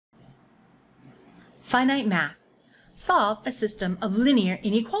Finite math. Solve a system of linear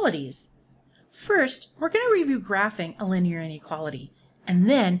inequalities. First, we're going to review graphing a linear inequality, and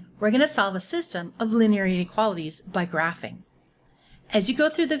then we're going to solve a system of linear inequalities by graphing. As you go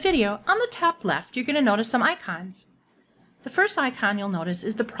through the video, on the top left, you're going to notice some icons. The first icon you'll notice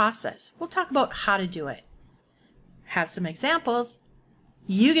is the process. We'll talk about how to do it. Have some examples.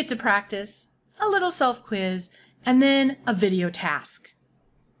 You get to practice, a little self-quiz, and then a video task.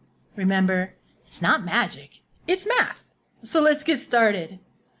 Remember, it's not magic, it's math. So let's get started.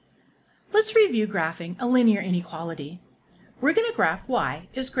 Let's review graphing a linear inequality. We're going to graph y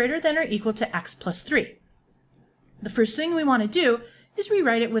is greater than or equal to x plus 3. The first thing we want to do is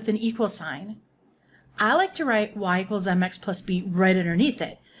rewrite it with an equal sign. I like to write y equals mx plus b right underneath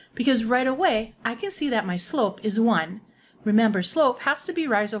it, because right away I can see that my slope is 1. Remember, slope has to be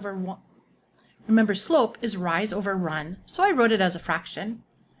rise over 1. Remember, slope is rise over run, so I wrote it as a fraction.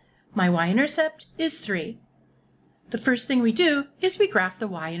 My y-intercept is 3. The first thing we do is we graph the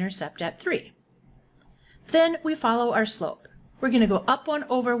y-intercept at 3. Then we follow our slope. We're going to go up 1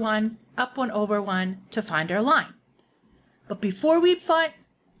 over 1, up 1 over 1 to find our line. But before we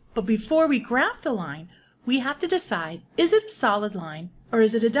graph the line, we have to decide, is it a solid line or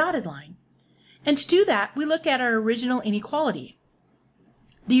is it a dotted line? And to do that, we look at our original inequality.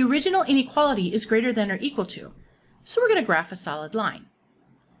 The original inequality is greater than or equal to, so we're going to graph a solid line.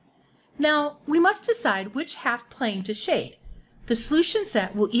 Now, we must decide which half plane to shade. The solution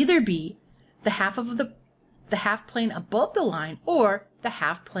set will either be the half plane above the line or the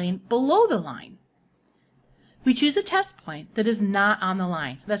half plane below the line. We choose a test point that is not on the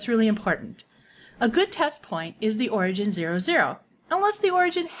line. That's really important. A good test point is the origin 0, 0, unless the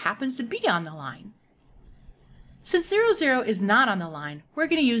origin happens to be on the line. Since 0, 0 is not on the line, we're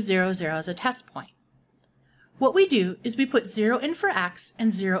going to use 0, 0 as a test point. What we do is we put 0 in for x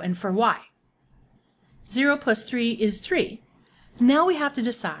and 0 in for y. 0 plus 3 is 3. Now we have to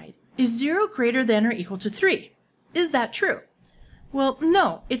decide, is 0 greater than or equal to 3? Is that true? Well,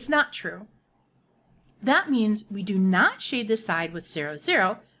 no, it's not true. That means we do not shade the side with 0,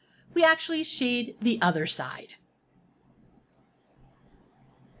 0. We actually shade the other side.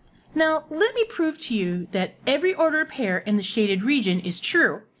 Now, let me prove to you that every ordered pair in the shaded region is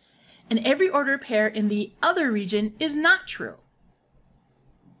true, and every ordered pair in the other region is not true.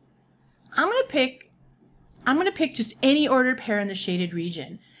 I'm going to pick just any ordered pair in the shaded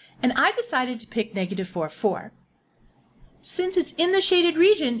region, and I decided to pick negative 4, 4. Since it's in the shaded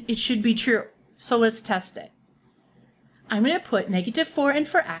region, it should be true. So let's test it. I'm going to put negative 4 in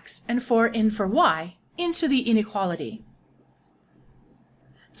for x and 4 in for y into the inequality.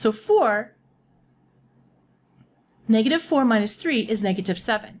 So negative 4 minus 3 is negative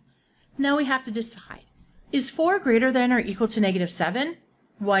 7. Now we have to decide, is 4 greater than or equal to negative 7?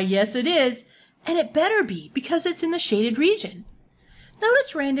 Why, yes it is, and it better be because it's in the shaded region. Now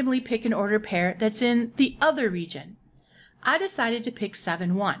let's randomly pick an ordered pair that's in the other region. I decided to pick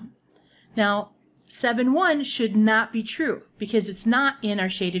 7, 1. Now, 7, 1 should not be true because it's not in our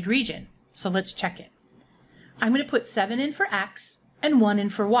shaded region. So let's check it. I'm going to put 7 in for x and 1 in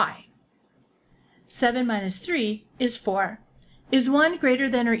for y. 7 minus 3 is 4. Is 1 greater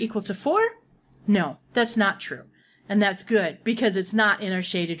than or equal to 4? No, that's not true. And that's good because it's not in our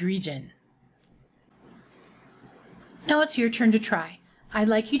shaded region. Now it's your turn to try. I'd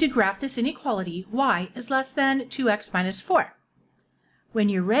like you to graph this inequality y is less than 2x minus 4. When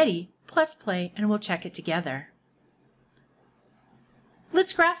you're ready, press play and we'll check it together.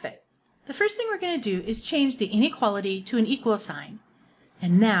 Let's graph it. The first thing we're going to do is change the inequality to an equal sign.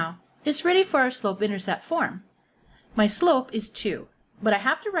 And now it's ready for our slope-intercept form. My slope is 2, but I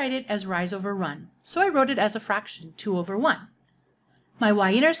have to write it as rise over run, so I wrote it as a fraction, 2 over 1. My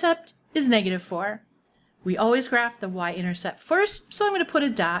y-intercept is negative 4. We always graph the y-intercept first, so I'm going to put a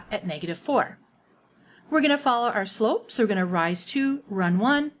dot at negative 4. We're going to follow our slope, so we're going to rise 2, run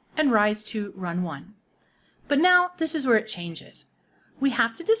 1, and rise 2, run 1. But now this is where it changes. We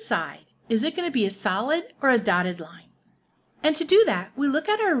have to decide, is it going to be a solid or a dotted line? And to do that, we look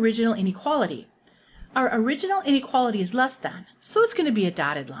at our original inequality. Our original inequality is less than, so it's going to be a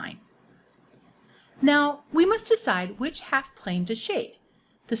dotted line. Now, we must decide which half plane to shade.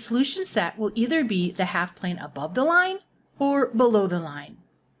 The solution set will either be the half plane above the line or below the line.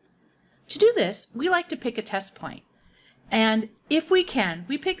 To do this, we like to pick a test point. And if we can,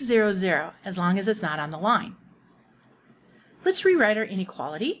 we pick 0, 0, as long as it's not on the line. Let's rewrite our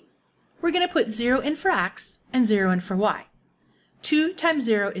inequality. We're going to put 0 in for x and 0 in for y. 2 times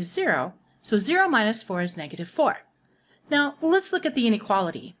 0 is 0, so 0 minus 4 is negative 4. Now, let's look at the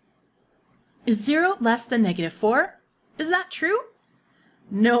inequality. Is 0 less than negative 4? Is that true?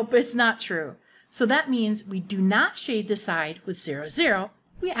 Nope, it's not true. So that means we do not shade the side with 0, 0.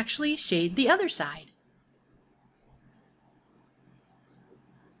 We actually shade the other side.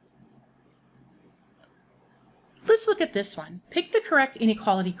 Let's look at this one. Pick the correct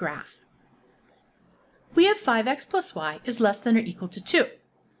inequality graph. We have 5x plus y is less than or equal to 2.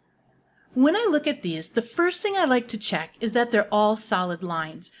 When I look at these, the first thing I like to check is that they're all solid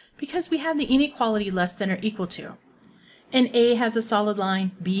lines because we have the inequality less than or equal to. And A has a solid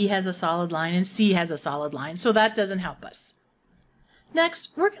line, B has a solid line, and C has a solid line, so that doesn't help us.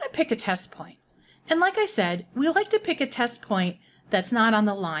 Next, we're going to pick a test point. And like I said, we like to pick a test point that's not on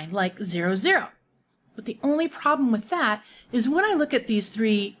the line, like 0, 0. But the only problem with that is when I look at these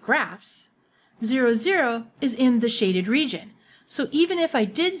three graphs, 0, 0 is in the shaded region. So even if I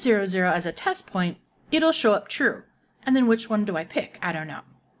did 0, 0 as a test point, it'll show up true. And then which one do I pick? I don't know.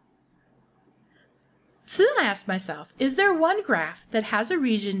 So then I asked myself, is there one graph that has a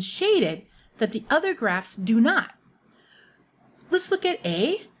region shaded that the other graphs do not? Let's look at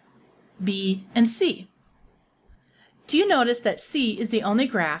A, B, and C. Do you notice that C is the only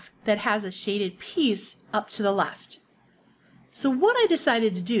graph that has a shaded piece up to the left? So what I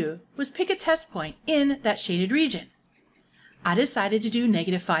decided to do was pick a test point in that shaded region. I decided to do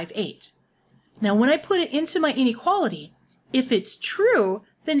 -5, 8. Now when I put it into my inequality, if it's true,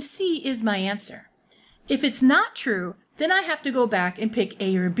 then C is my answer. If it's not true, then I have to go back and pick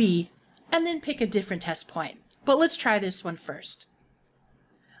A or B, and then pick a different test point. But let's try this one first.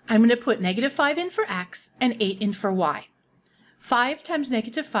 I'm going to put -5 in for x and 8 in for y. 5 times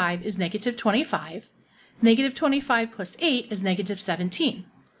 -5 is -25. -25 plus 8 is -17.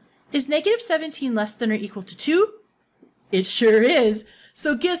 Is -17 less than or equal to 2? It sure is.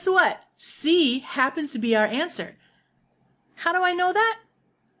 So guess what? C happens to be our answer. How do I know that?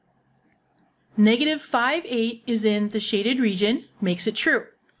 -5, 8 is in the shaded region, makes it true.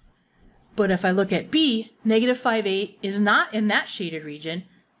 But if I look at B, -5, 8 is not in that shaded region,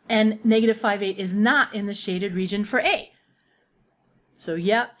 and -5, 8 is not in the shaded region for A. So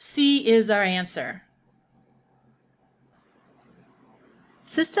yep, C is our answer.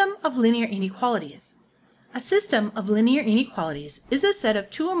 System of linear inequalities. A system of linear inequalities is a set of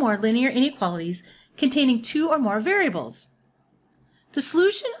two or more linear inequalities containing two or more variables. The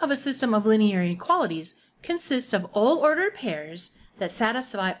solution of a system of linear inequalities consists of all ordered pairs that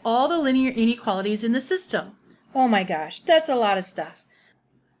satisfy all the linear inequalities in the system. Oh my gosh, that's a lot of stuff.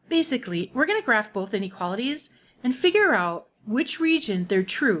 Basically, we're going to graph both inequalities and figure out which region they're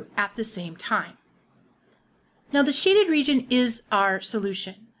true at the same time. Now the shaded region is our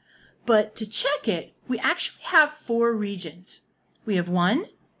solution, but to check it, we actually have 4 regions. We have 1,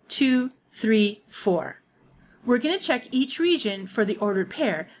 2, 3, 4. We're going to check each region for the ordered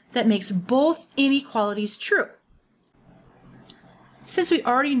pair that makes both inequalities true. Since we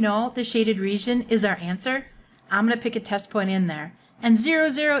already know the shaded region is our answer, I'm going to pick a test point in there, and 0,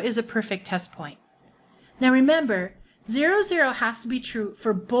 0 is a perfect test point. Now remember, 0, 0 has to be true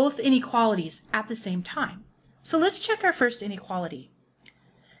for both inequalities at the same time. So let's check our first inequality.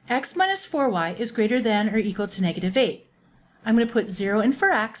 X minus 4y is greater than or equal to -8. I'm going to put 0 in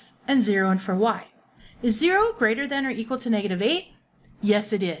for x and 0 in for y. Is 0 greater than or equal to -8?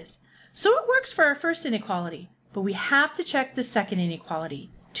 Yes, it is. So it works for our first inequality, but we have to check the second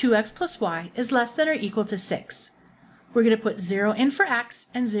inequality. 2x plus y is less than or equal to 6. We're going to put 0 in for x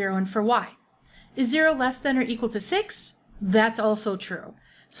and 0 in for y. Is 0 less than or equal to 6? That's also true.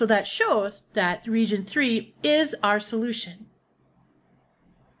 So that shows that region 3 is our solution.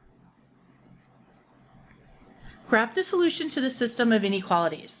 Graph the solution to the system of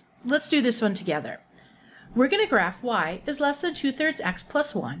inequalities. Let's do this one together. We're going to graph y is less than 2/3 x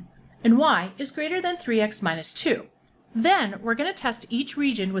plus 1, and y is greater than 3x minus 2. Then we're going to test each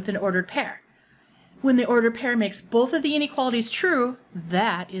region with an ordered pair. When the ordered pair makes both of the inequalities true,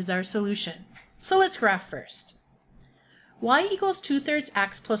 that is our solution. So let's graph first. Y equals 2/3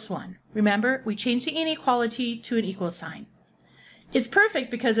 x plus 1. Remember, we changed the inequality to an equal sign. It's perfect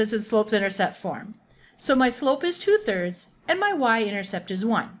because it's in slope-intercept form. So my slope is 2/3 and my y-intercept is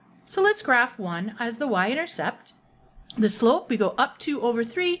 1. So let's graph 1 as the y-intercept. The slope, we go up 2 over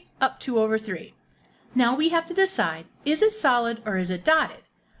 3, up 2 over 3. Now we have to decide, is it solid or is it dotted?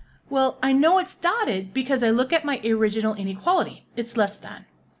 Well, I know it's dotted because I look at my original inequality. It's less than.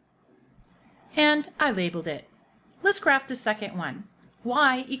 And I labeled it. Let's graph the second one.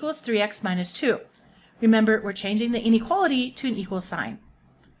 Y equals 3x minus 2. Remember, we're changing the inequality to an equal sign.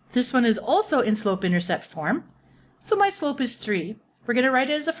 This one is also in slope-intercept form. So my slope is 3. We're going to write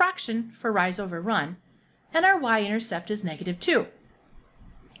it as a fraction for rise over run. And our y-intercept is -2.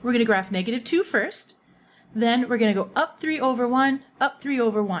 We're going to graph -2 first. Then we're going to go up 3 over 1, up 3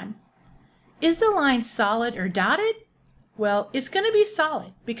 over 1. Is the line solid or dotted? Well, it's going to be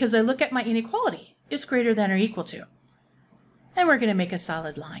solid because I look at my inequality. It's greater than or equal to. And we're going to make a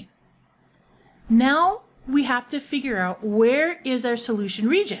solid line. Now we have to figure out where is our solution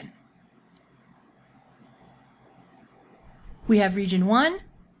region. We have region 1,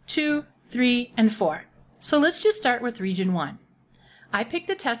 2, 3, and 4. So let's just start with region 1. I picked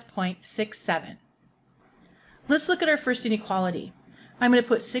the test point 6, 7. Let's look at our first inequality. I'm going to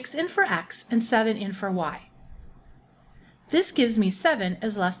put 6 in for x and 7 in for y. This gives me 7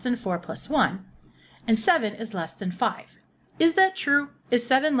 is less than 4 plus 1, and 7 is less than 5. Is that true? Is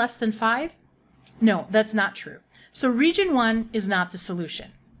 7 less than 5? No, that's not true. So region 1 is not the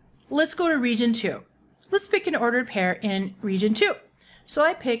solution. Let's go to region 2. Let's pick an ordered pair in region 2. So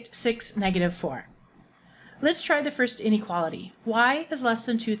I picked 6, negative 4. Let's try the first inequality. Y is less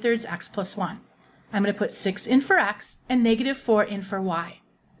than 2/3 x plus 1. I'm going to put 6 in for x and negative 4 in for y.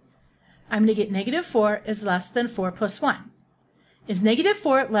 I'm going to get negative 4 is less than 4 plus 1. Is negative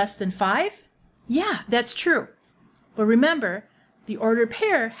 4 less than 5? Yeah, that's true. But remember, the ordered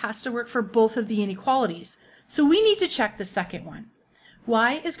pair has to work for both of the inequalities, so we need to check the second one.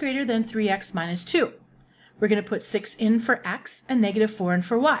 Y is greater than 3x minus 2. We're going to put 6 in for x and negative 4 in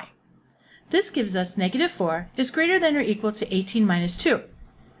for y. This gives us negative 4 is greater than or equal to 18 minus 2.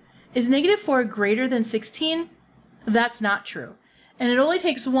 Is negative 4 greater than 16? That's not true. And it only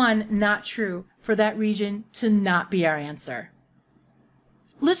takes one not true for that region to not be our answer.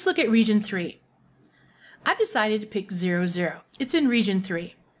 Let's look at region 3. I decided to pick 0, 0. It's in region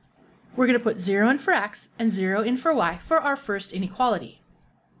 3. We're going to put 0 in for x and 0 in for y for our first inequality.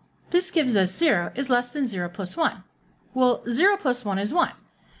 This gives us 0 is less than 0 plus 1. Well, 0 plus 1 is 1.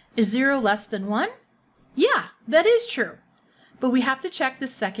 Is 0 less than 1? Yeah, that is true. But we have to check the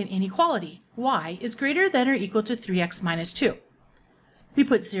second inequality. Y is greater than or equal to 3x minus 2. We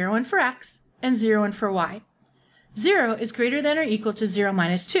put 0 in for x and 0 in for y. 0 is greater than or equal to 0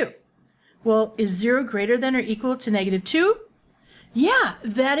 minus 2. Well, is 0 greater than or equal to negative 2? Yeah,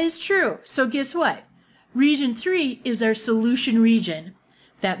 that is true. So guess what? Region 3 is our solution region.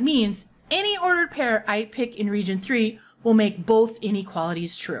 That means any ordered pair I pick in region 3 will make both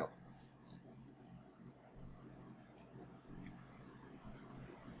inequalities true.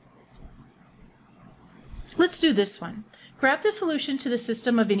 Let's do this one. Graph the solution to the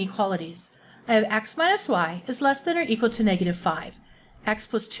system of inequalities. I have x minus y is less than or equal to negative 5. X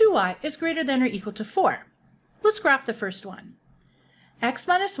plus 2y is greater than or equal to 4. Let's graph the first one. X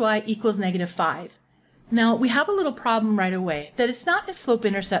minus y equals negative 5. Now we have a little problem right away that it's not in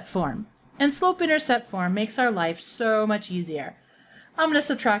slope-intercept form. And slope-intercept form makes our life so much easier. I'm going to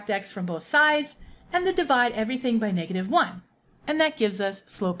subtract x from both sides and then divide everything by negative 1. And that gives us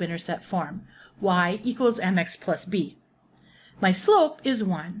slope-intercept form. Y equals mx plus b. My slope is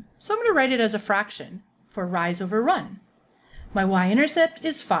 1, so I'm going to write it as a fraction for rise over run. My y-intercept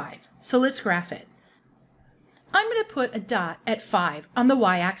is 5, so let's graph it. I'm going to put a dot at 5 on the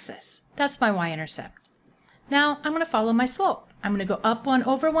y-axis. That's my y-intercept. Now I'm going to follow my slope. I'm going to go up 1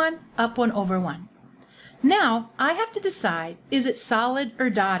 over 1, up 1 over 1. Now I have to decide, is it solid or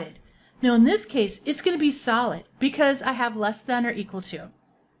dotted? Now in this case, it's going to be solid because I have less than or equal to.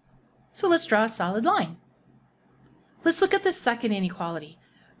 So let's draw a solid line. Let's look at the second inequality.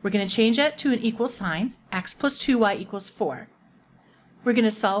 We're going to change that to an equal sign. X plus 2y equals 4. We're going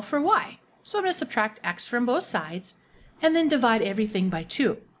to solve for y. So I'm going to subtract x from both sides and then divide everything by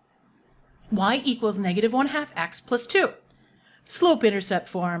 2. Y equals negative 1/2 x plus 2. Slope-intercept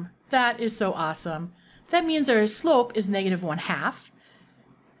form. That is so awesome. That means our slope is negative 1/2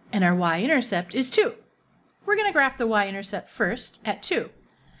 and our y-intercept is 2. We're going to graph the y-intercept first at 2.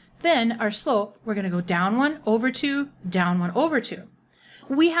 Then our slope, we're going to go down 1 over 2, down 1 over 2.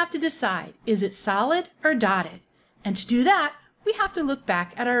 We have to decide, is it solid or dotted? And to do that, we have to look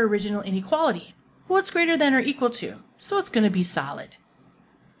back at our original inequality. Well, it's greater than or equal to, so it's going to be solid.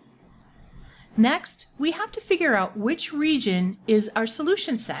 Next, we have to figure out which region is our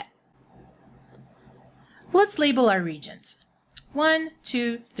solution set. Let's label our regions. 1,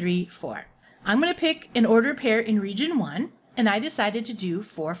 2, 3, 4. I'm going to pick an ordered pair in region 1, and I decided to do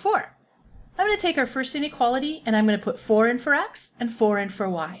 4, 4. I'm going to take our first inequality, and I'm going to put 4 in for x and 4 in for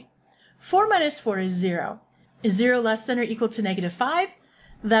y. 4 minus 4 is 0. Is 0 less than or equal to negative 5?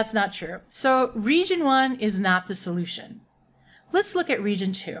 That's not true. So region 1 is not the solution. Let's look at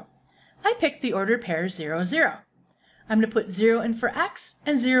region 2. I picked the ordered pair 0, 0. I'm going to put 0 in for x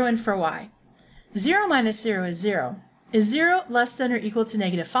and 0 in for y. 0 minus 0 is 0. Is 0 less than or equal to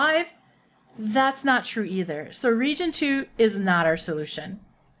negative 5? That's not true either. So region 2 is not our solution.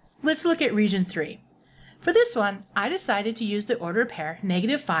 Let's look at region 3. For this one, I decided to use the ordered pair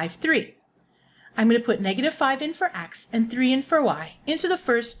negative 5, 3. I'm going to put negative 5 in for x and 3 in for y into the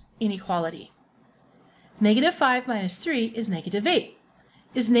first inequality. Negative 5 minus 3 is negative 8.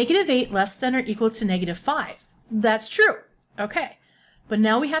 Is negative 8 less than or equal to negative 5? That's true. Okay, but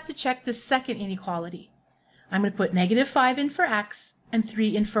now we have to check the second inequality. I'm going to put negative 5 in for x and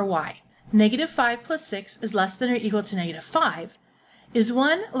 3 in for y. Negative 5 plus 6 is less than or equal to negative 5. Is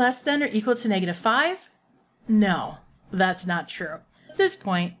 1 less than or equal to negative 5? No, that's not true. At this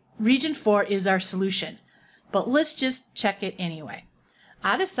point, region 4 is our solution, but let's just check it anyway.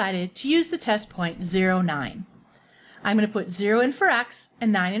 I decided to use the test point 0, 9. I'm going to put 0 in for x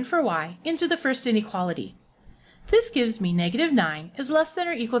and 9 in for y into the first inequality. This gives me negative 9 is less than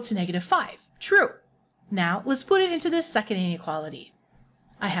or equal to negative 5. True. Now let's put it into this second inequality.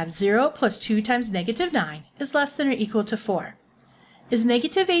 I have 0 plus 2 times negative 9 is less than or equal to 4. Is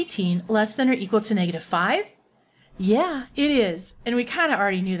negative 18 less than or equal to negative 5? Yeah, it is. And we kind of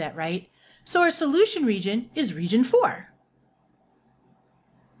already knew that, right? So our solution region is region 4.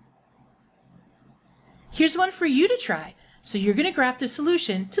 Here's one for you to try. So you're going to graph the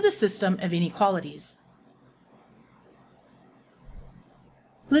solution to the system of inequalities.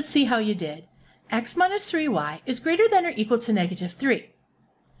 Let's see how you did. X minus 3y is greater than or equal to negative 3.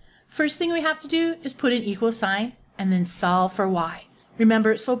 First thing we have to do is put an equal sign and then solve for y.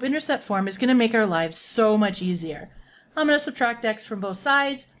 Remember, slope-intercept form is going to make our lives so much easier. I'm going to subtract x from both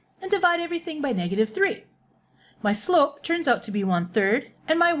sides and divide everything by negative 3. My slope turns out to be 1/3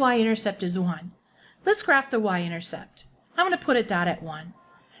 and my y-intercept is 1. Let's graph the y-intercept. I'm going to put a dot at 1.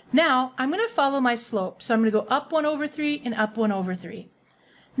 Now I'm going to follow my slope, so I'm going to go up 1/3 and up 1/3.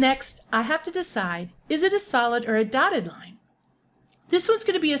 Next, I have to decide, is it a solid or a dotted line? This one's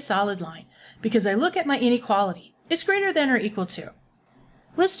going to be a solid line because I look at my inequality. It's greater than or equal to.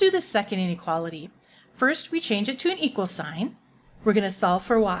 Let's do the second inequality. First, we change it to an equal sign. We're going to solve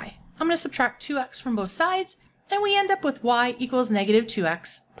for y. I'm going to subtract 2x from both sides, and we end up with y equals negative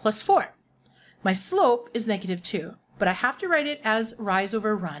 2x plus 4. My slope is negative 2, but I have to write it as rise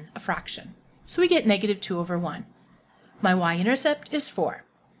over run, a fraction. So we get negative 2/1. My y-intercept is 4.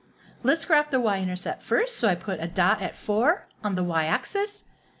 Let's graph the y-intercept first, so I put a dot at 4 on the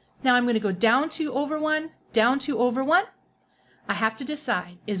y-axis. Now I'm going to go down 2/1, down 2/1. I have to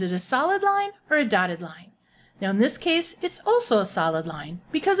decide, is it a solid line or a dotted line? Now in this case, it's also a solid line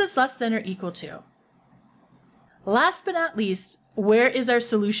because it's less than or equal to. Last but not least, where is our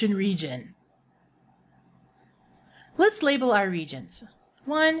solution region? Let's label our regions.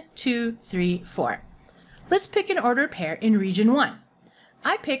 1, 2, 3, 4. Let's pick an ordered pair in region 1.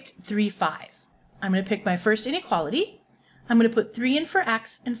 I picked 3, 5. I'm going to pick my first inequality. I'm going to put 3 in for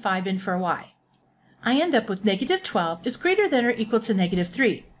x and 5 in for y. I end up with negative 12 is greater than or equal to negative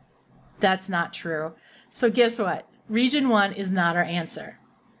 3. That's not true. So guess what? Region 1 is not our answer.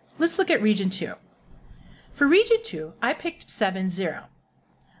 Let's look at region 2. For region 2, I picked 7, 0.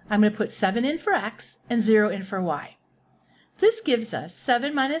 I'm going to put 7 in for x and 0 in for y. This gives us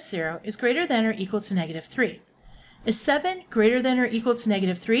 7 minus 0 is greater than or equal to negative 3. Is 7 greater than or equal to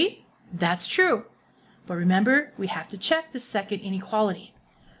negative 3? That's true. But remember, we have to check the second inequality.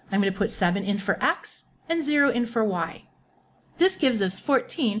 I'm going to put 7 in for x and 0 in for y. This gives us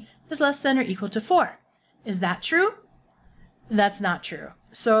 14 is less than or equal to 4. Is that true? That's not true.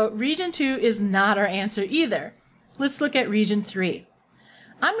 So region 2 is not our answer either. Let's look at region 3.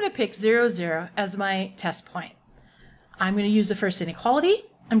 I'm going to pick 0, 0 as my test point. I'm going to use the first inequality.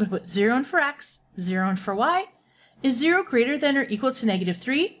 I'm going to put 0 in for x, 0 in for y. Is 0 greater than or equal to negative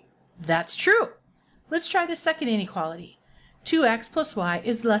 3? That's true. Let's try the second inequality. 2x plus y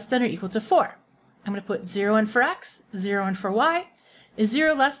is less than or equal to 4. I'm going to put 0 in for x, 0 in for y. Is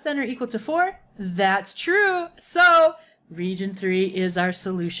 0 less than or equal to 4? That's true. So region 3 is our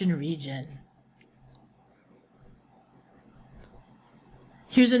solution region.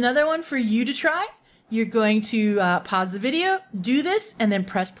 Here's another one for you to try. You're going to pause the video, do this, and then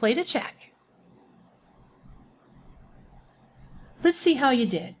press play to check. Let's see how you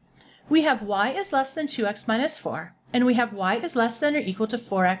did. We have y is less than 2x minus 4, and we have y is less than or equal to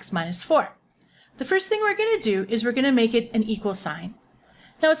 4x minus 4. The first thing we're going to do is we're going to make it an equal sign.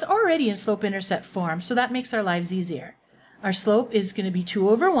 Now it's already in slope-intercept form, so that makes our lives easier. Our slope is going to be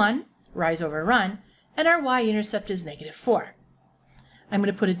 2/1, rise over run, and our y-intercept is negative 4. I'm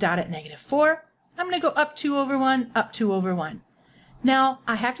going to put a dot at negative 4. I'm going to go up 2/1, up 2/1. Now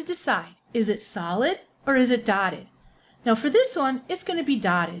I have to decide, is it solid or is it dotted? Now for this one, it's going to be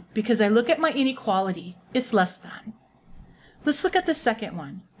dotted because I look at my inequality, it's less than. Let's look at the second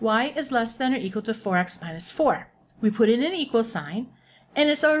one. Y is less than or equal to 4x minus 4. We put in an equal sign, and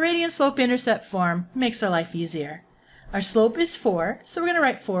it's already in slope-intercept form, makes our life easier. Our slope is 4, so we're going to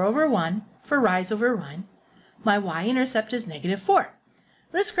write 4/1, for rise over run. My y-intercept is -4.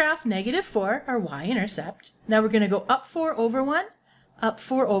 Let's graph -4, our y-intercept. Now we're going to go up 4 over 1, up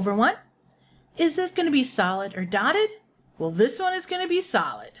 4 over 1. Is this going to be solid or dotted? Well, this one is going to be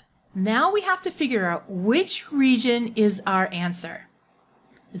solid. Now we have to figure out which region is our answer.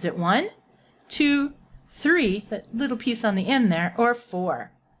 Is it 1, 2, 3, that little piece on the end there, or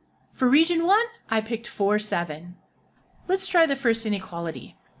 4? For region 1, I picked 4, 7. Let's try the first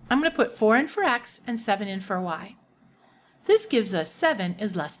inequality. I'm going to put 4 in for x and 7 in for y. This gives us 7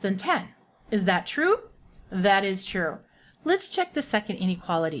 is less than 10. Is that true? That is true. Let's check the second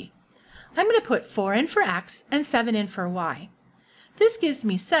inequality. I'm going to put 4 in for x and 7 in for y. This gives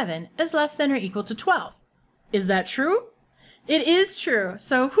me 7 is less than or equal to 12. Is that true? It is true.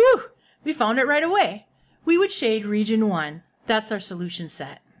 So, whew, we found it right away. We would shade region 1. That's our solution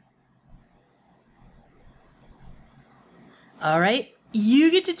set. All right,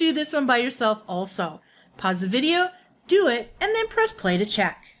 you get to do this one by yourself also. Pause the video, do it, and then press play to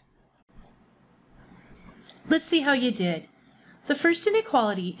check. Let's see how you did. The first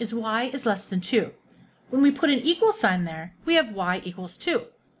inequality is y is less than 2. When we put an equal sign there, we have y equals 2.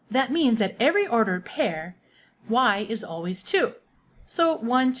 That means that every ordered pair, y is always 2. So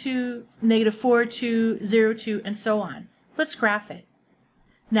 1, 2, -4, 2, 0, 2, and so on. Let's graph it.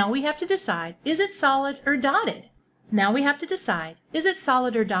 Now we have to decide, is it solid or dotted? Now we have to decide, is it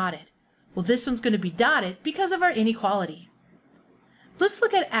solid or dotted? Well, this one's going to be dotted because of our inequality. Let's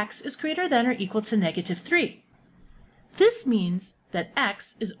look at x is greater than or equal to -3. This means that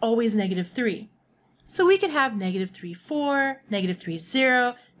x is always -3. So we can have -3, 4, -3,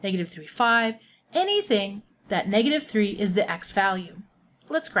 0, -3, 5, anything that -3 is the x value.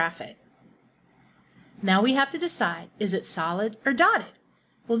 Let's graph it. Now we have to decide, is it solid or dotted?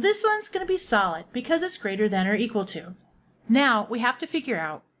 Well, this one's going to be solid because it's greater than or equal to. Now we have to figure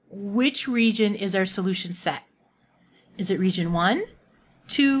out which region is our solution set. Is it region 1,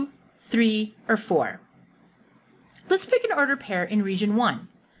 2, 3, or 4? Let's pick an ordered pair in region 1.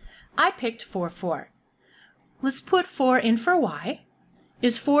 I picked 4, 4. Let's put 4 in for y.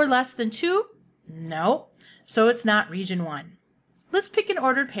 Is 4 less than 2? No, so it's not region 1. Let's pick an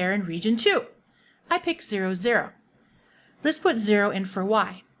ordered pair in region 2. I picked 0, 0. Let's put 0 in for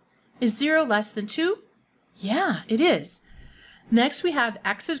y. Is 0 less than 2? Yeah, it is. Next we have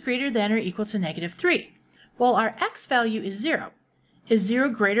x is greater than or equal to -3. Well, our x value is 0. Is 0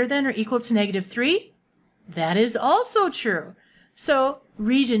 greater than or equal to -3? That is also true. So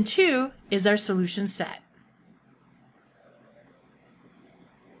region 2 is our solution set.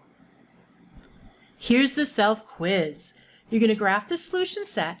 Here's the self-quiz. You're going to graph the solution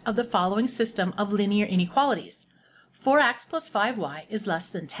set of the following system of linear inequalities. 4x plus 5y is less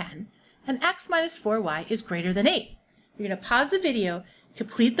than 10, and x minus 4y is greater than 8. You're going to pause the video,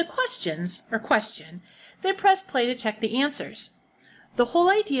 complete the questions or question, then press play to check the answers. The whole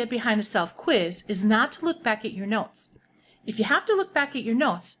idea behind a self-quiz is not to look back at your notes. If you have to look back at your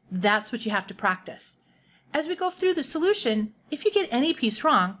notes, that's what you have to practice. As we go through the solution, if you get any piece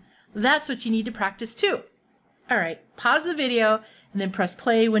wrong, that's what you need to practice too. All right, pause the video and then press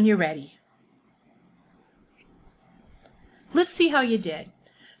play when you're ready. Let's see how you did.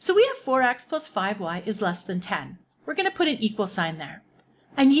 So we have 4x plus 5y is less than 10. We're going to put an equal sign there.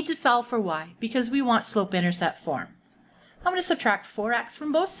 I need to solve for y because we want slope-intercept form. I'm going to subtract 4x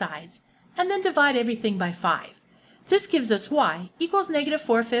from both sides and then divide everything by 5. This gives us y equals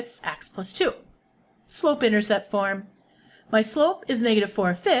 -4/5 x plus 2. Slope-intercept form. My slope is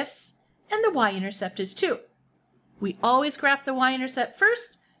 -4/5 and the y-intercept is 2. We always graph the y-intercept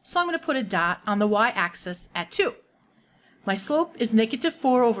first, so I'm going to put a dot on the y-axis at 2. My slope is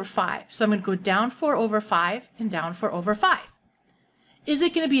 -4 over 5, so I'm going to go down 4 over 5 and down 4 over 5. Is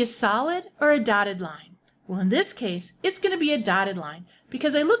it going to be a solid or a dotted line? Well, in this case, it's going to be a dotted line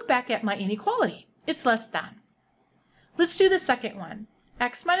because I look back at my inequality. It's less than. Let's do the second one.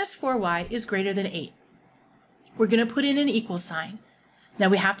 X minus 4y is greater than 8. We're going to put in an equal sign. Now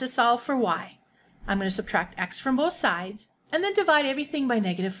we have to solve for y. I'm going to subtract x from both sides and then divide everything by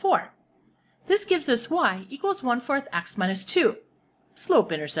 -4. This gives us y equals 1/4 x minus 2.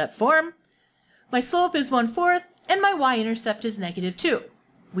 Slope-intercept form. My slope is 1/4 and my y-intercept is -2.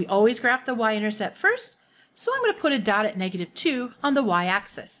 We always graph the y-intercept first, so I'm going to put a dot at -2 on the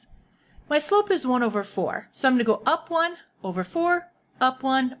y-axis. My slope is 1 over 4, so I'm going to go up 1 over 4, up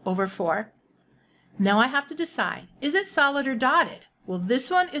 1 over 4. Now I have to decide, is it solid or dotted? Well, this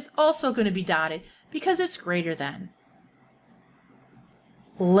one is also going to be dotted because it's greater than.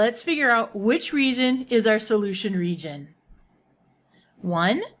 Let's figure out which region is our solution region.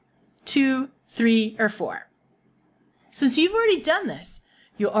 1, 2, 3, or 4. Since you've already done this,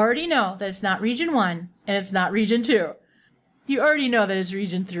 You already know that it's not region 1 and it's not region 2. You already know that it's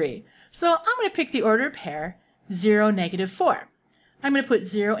region 3. So I'm going to pick the ordered pair 0, -4. I'm going to put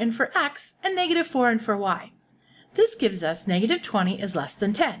 0 in for x and -4 in for y. This gives us -20 is less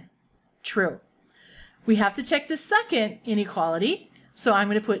than 10. True. We have to check the second inequality, so I'm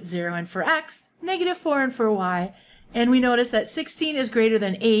going to put 0 in for x, -4 in for y, and we notice that 16 is greater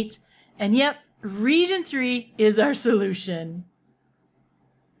than 8, and yep, region 3 is our solution.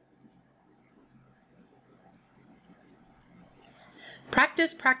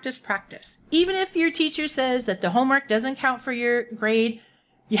 Practice, practice, practice. Even if your teacher says that the homework doesn't count for your grade,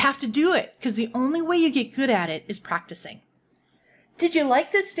 you have to do it because the only way you get good at it is practicing. Did you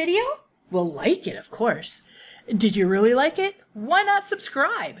like this video? Well, like it, of course. Did you really like it? Why not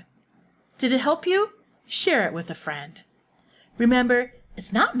subscribe? Did it help you? Share it with a friend. Remember,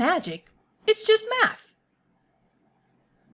 it's not magic, it's just math.